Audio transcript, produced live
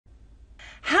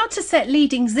to set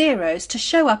leading zeros to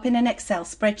show up in an Excel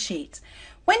spreadsheet.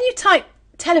 When you type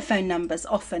telephone numbers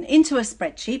often into a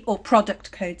spreadsheet, or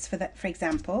product codes for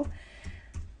example,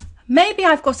 maybe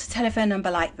I've got a telephone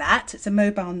number like that, it's a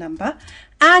mobile number,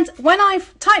 and when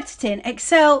I've typed it in,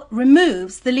 Excel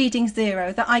removes the leading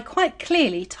zero that I quite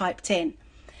clearly typed in.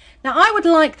 Now I would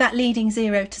like that leading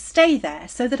zero to stay there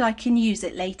so that I can use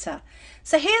it later.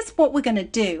 So here's what we're going to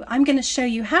do. I'm going to show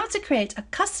you how to create a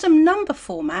custom number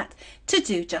format to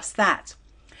do just that.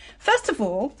 First of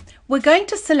all, we're going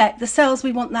to select the cells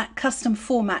we want that custom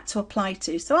format to apply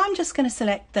to. So I'm just going to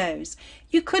select those.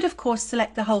 You could of course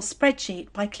select the whole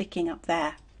spreadsheet by clicking up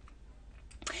there.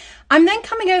 I'm then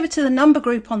coming over to the number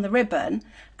group on the ribbon,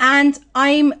 and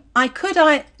I could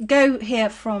go here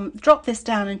from drop this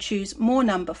down and choose more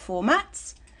number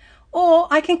formats, or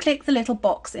I can click the little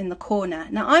box in the corner.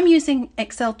 Now I'm using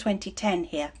Excel 2010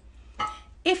 here.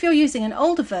 If you're using an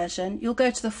older version, you'll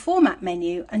go to the format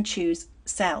menu and choose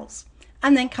cells,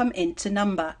 and then come into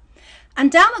number.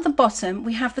 And down at the bottom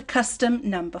we have the custom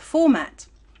number format.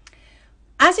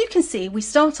 As you can see, we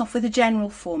start off with a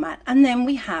general format, and then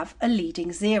we have a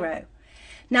leading zero.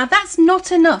 Now that's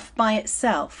not enough by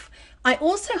itself. I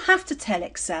also have to tell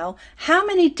Excel how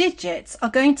many digits are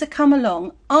going to come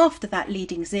along after that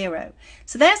leading zero.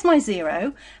 So there's my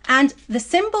zero, and the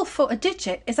symbol for a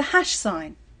digit is a hash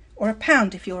sign, or a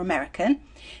pound if you're American.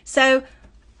 So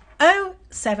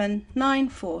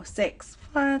 07946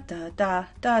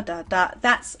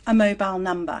 that's a mobile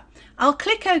number. I'll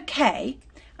click OK,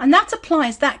 and that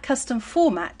applies that custom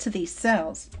format to these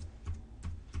cells.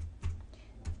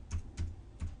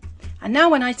 And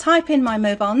now when I type in my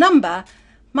mobile number,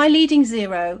 my leading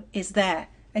zero is there.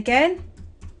 Again,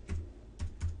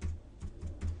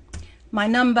 my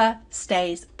number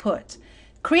stays put.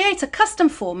 Create a custom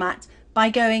format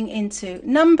by going into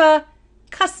number,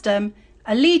 custom,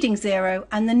 a leading zero,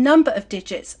 and the number of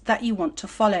digits that you want to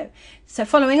follow. So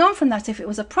following on from that, if it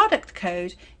was a product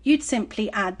code, you'd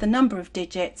simply add the number of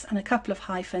digits and a couple of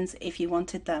hyphens if you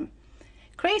wanted them.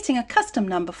 Creating a custom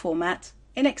number format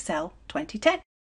in Excel 2010.